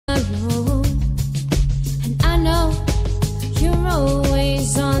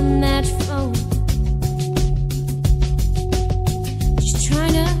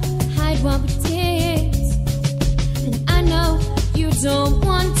don't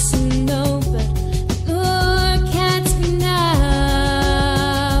want to know, but look at me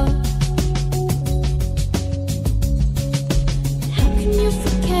now. How can you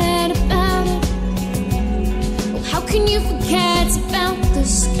forget about it? Oh, how can you forget about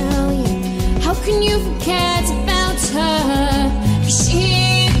this girl? Yeah. How can you forget about her? 'Cause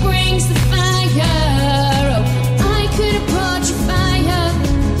she brings the fire. Oh, I could have brought you fire.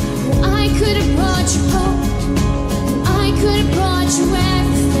 Oh, I could have brought you hope. I could have brought you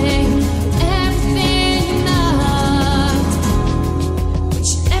everything, everything you loved. But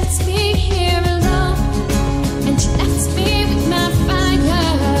you left me here alone, and you left me with my fire,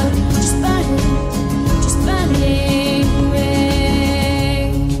 just burning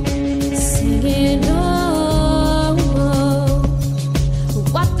away, singing, oh,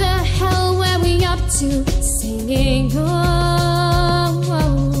 what the hell were we up to? Singing, oh,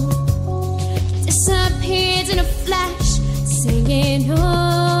 disappeared in a flash, singing,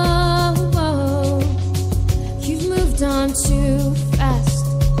 oh, you've moved on too fast.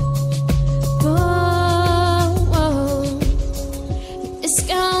 Oh, this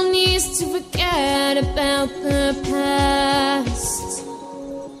girl needs to forget about the past.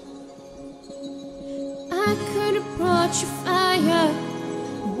 I could have brought you fire.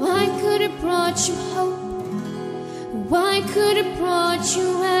 I could have brought you hope. I could have brought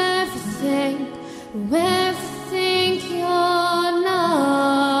you everything, everything you're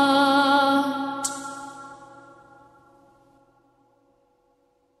not.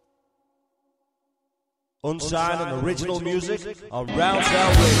 Unsigned and original music on Round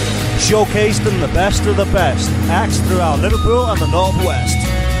Sound Radio, showcasing the best of the best acts throughout Liverpool and the Northwest.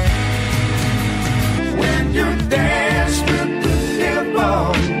 When you dance with the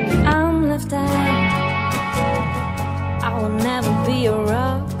devil, I'm left out. I will never be a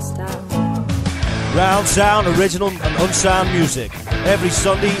rock star. Round Sound, original and unsigned music, every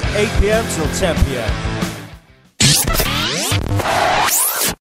Sunday 8 p.m. till 10 p.m.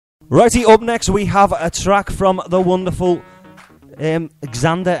 Righty, up next we have a track from the wonderful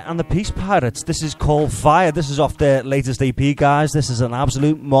Xander and the Peace Pirates. This is called Fire. This is off their latest EP, guys. This is an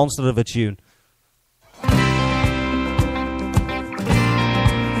absolute monster of a tune.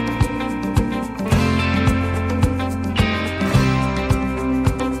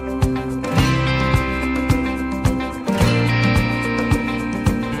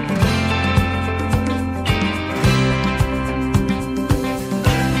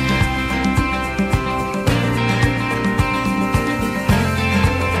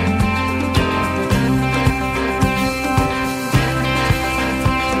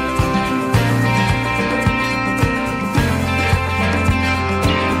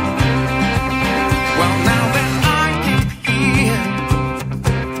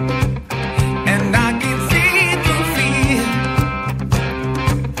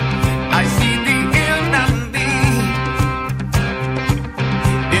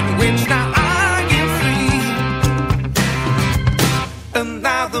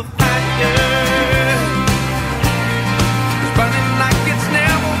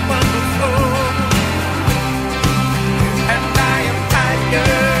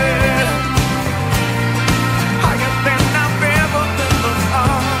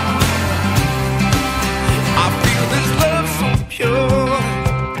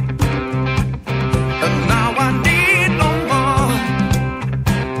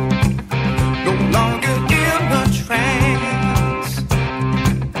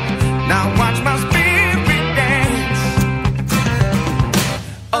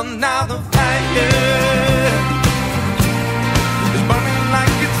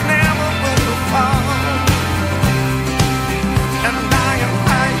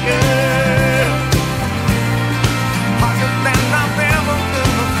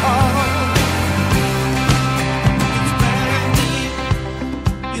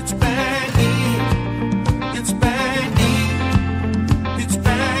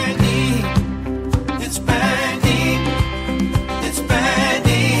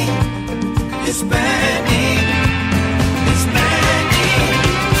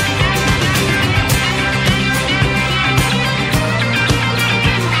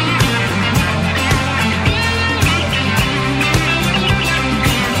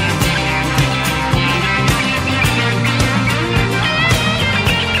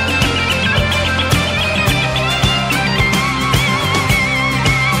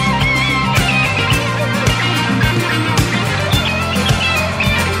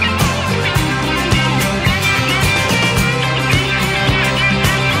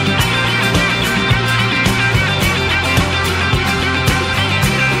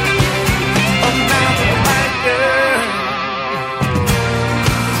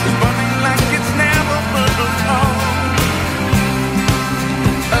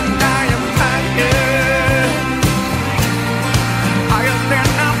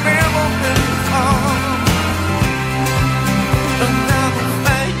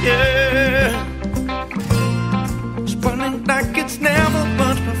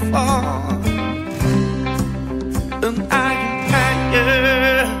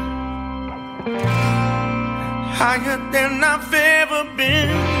 higher than I've ever been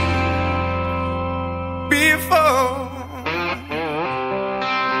before.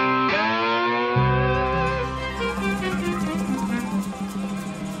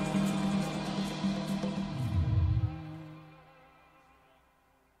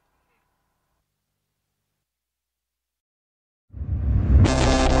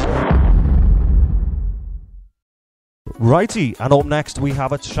 Righty, and up next we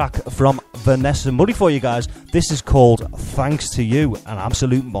have a track from Vanessa Murray for you guys. This is called Thanks to You, an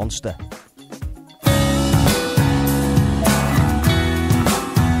absolute monster.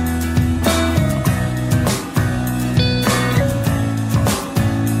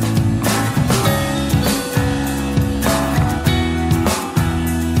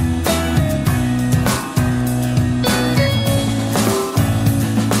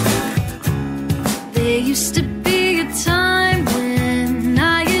 There used to be a time when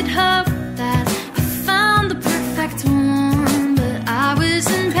I had hoped that I found the perfect one, but I was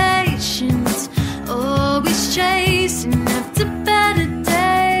impatient, always chasing after better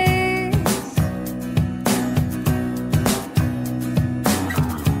days.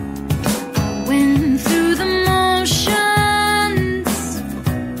 I went through the motions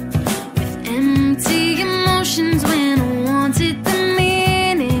with empty emotions when I wanted the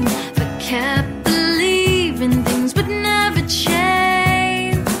meaning, but kept believing things would never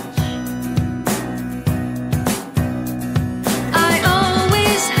change. I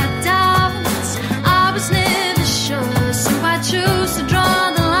always had doubts, I was never sure, so I chose to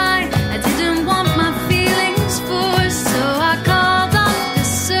draw the line. I didn't want my feelings forced, so I called off the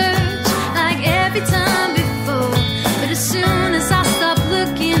search like every time before. But as soon as I stopped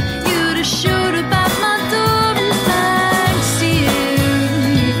looking, you'd have showed up at my door. And thanks to you,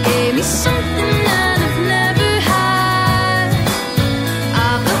 you gave me something that I've never had.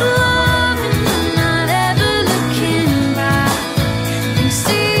 I've got love and I'm not ever looking back. Thanks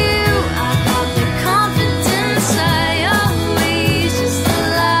to you, I got the confidence I always used to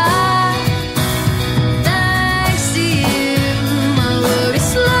lack. Thanks to you, my worries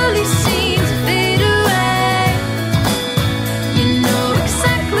slowly seem to fade away. You know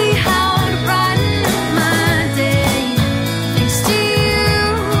exactly how to brighten up my day. Thanks to you,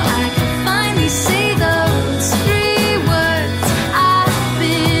 I can finally say those three words I've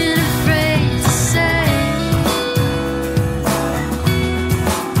been afraid to say.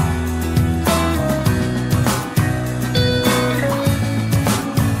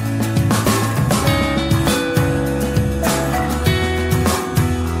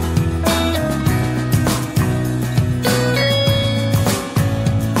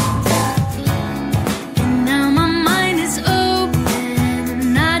 And now my mind is open,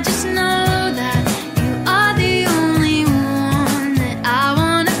 and I just know that you are the only one that I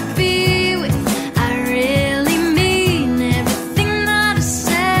wanna be with. I really mean everything that I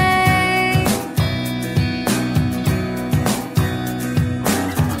say.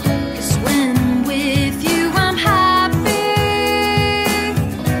 'Cause when I'm with you, I'm happy.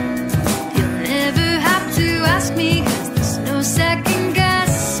 You'll never have to ask me, 'cause there's no second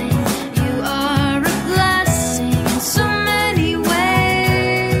guessing. You are a blessing in so many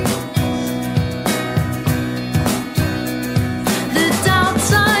ways. The doubts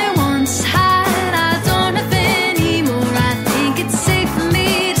I once had, I don't have anymore. I think it's safe for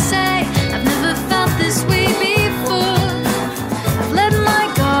me to say I've never felt this way before. I've let my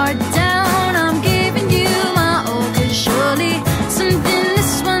guard down, I'm giving you my all, 'cause surely something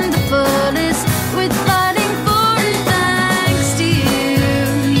this wonderful is worth fighting for. And thanks to you,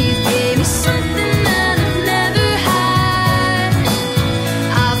 you gave me something that I've never had.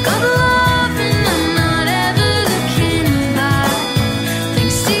 I've got love and I'm not ever looking back.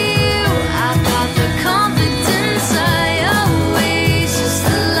 Thanks to you, I've got the confidence I always used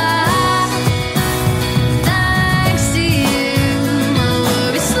to lack. Thanks to you, my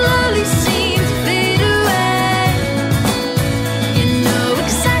worries slowly seem to fade away. You know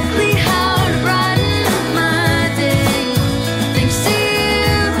exactly how to brighten up my day. Thanks to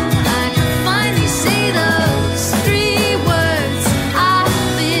you, I can finally say those three words I've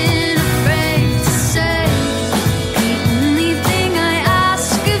been afraid to say. The only thing I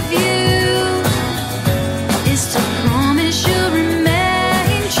ask of you is to promise you'll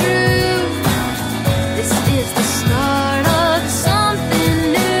remain true. This is the start of something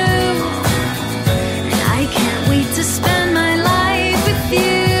new, and I can't wait to spend my life with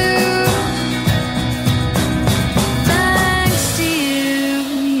you. Thanks to you,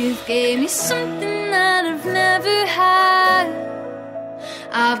 you've gave me something that I've never had.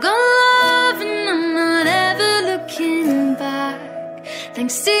 I've got love and I'm not ever looking back.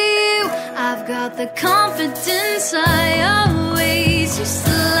 Thanks to you, I I've got the confidence I always used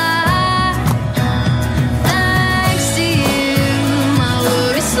to lack. Thanks to you, my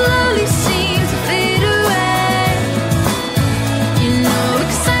worries slowly seem to fade away. You know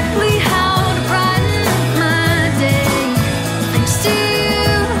exactly how to brighten up my day. Thanks to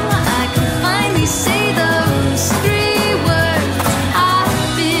you, I can finally say those 3 words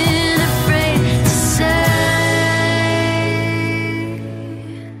I've been afraid to say.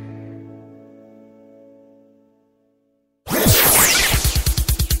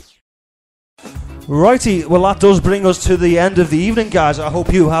 Righty, well that does bring us to the end of the evening, guys. I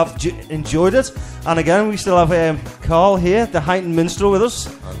hope you have enjoyed it. And again, we still have Carl here, the Huyton Minstrel, with us.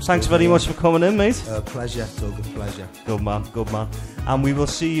 Thanks very much for coming in, mate. Pleasure, Doug, pleasure. Good man, good man. And we will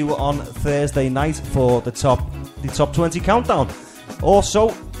see you on Thursday night for the top 20 countdown.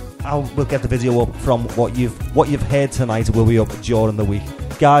 Also, we'll get the video up from what you've heard tonight. Will be up during the week,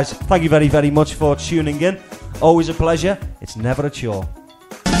 guys. Thank you very, very much for tuning in. Always a pleasure. It's never a chore.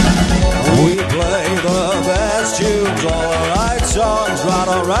 We play the best tunes, all the right songs, right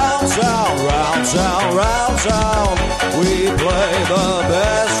around town, round town, round town. We play the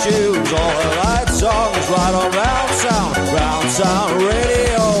best tunes, all the right songs, right around town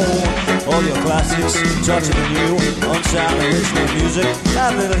radio. All your classics, touch of the new, unsigned original music,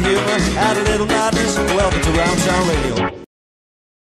 add a little humor, add a little madness.